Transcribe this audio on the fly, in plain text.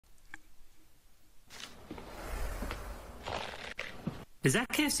Is that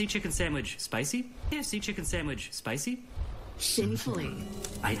KFC chicken sandwich spicy? KFC chicken sandwich spicy? Sinfully.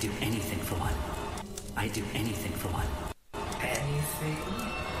 I do anything for one. I do anything for one. Anything?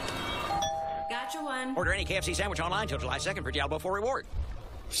 Gotcha one. Order any KFC sandwich online till July 2nd for Diablo 4 reward.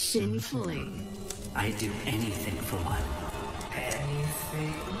 Sinfully. I do anything for one.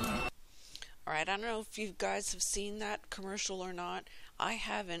 Anything? Alright, I don't know if you guys have seen that commercial or not. I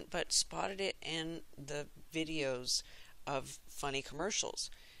haven't, but spotted it in the videos of funny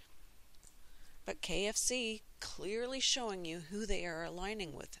commercials. But KFC clearly showing you who they are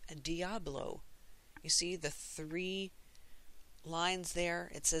aligning with. A Diablo. You see the 3 lines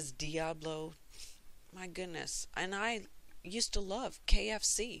there? It says Diablo. My goodness. And I used to love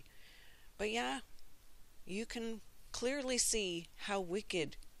KFC. But yeah, you can clearly see how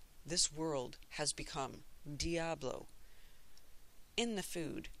wicked this world has become. Diablo. In the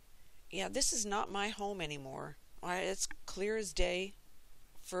food. Yeah, this is not my home anymore. It's clear as day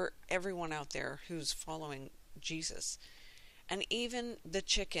for everyone out there who's following Jesus. And even the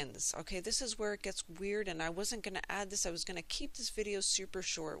chickens. Okay, this is where it gets weird, and I wasn't going to add this. I was going to keep this video super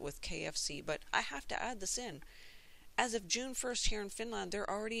short with KFC, but I have to add this in. As of June 1st here in Finland, they're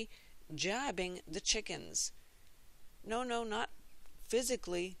already jabbing the chickens. No, not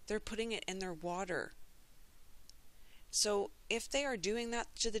physically. They're putting it in their water. So if they are doing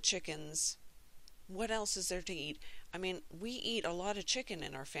that to the chickens, what else is there to eat? I mean, we eat a lot of chicken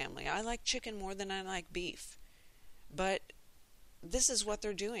in our family. I like chicken more than I like beef. But this is what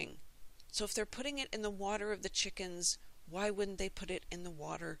they're doing. So if they're putting it in the water of the chickens, why wouldn't they put it in the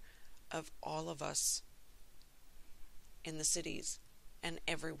water of all of us in the cities and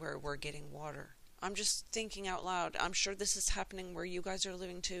everywhere we're getting water? I'm just thinking out loud. I'm sure this is happening where you guys are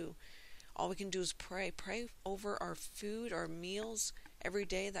living too. All we can do is pray. Pray over our food, our meals every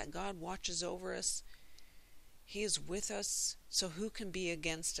day, that God watches over us. He is with us, so who can be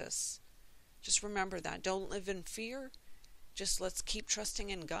against us? Just remember that. Don't live in fear. Just let's keep trusting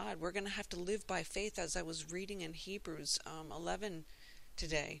in God. We're going to have to live by faith, as I was reading in Hebrews 11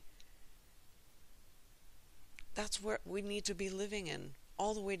 today. That's what we need to be living in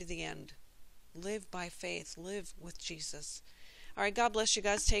all the way to the end. Live by faith. Live with Jesus. All right, God bless you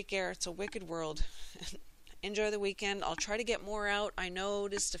guys. Take care. It's a wicked world. Enjoy the weekend. I'll try to get more out. I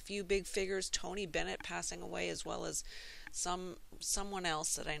noticed a few big figures. Tony Bennett passing away, as well as someone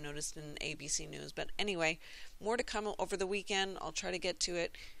else that I noticed in ABC News. But anyway, more to come over the weekend. I'll try to get to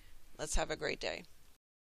it. Let's have a great day.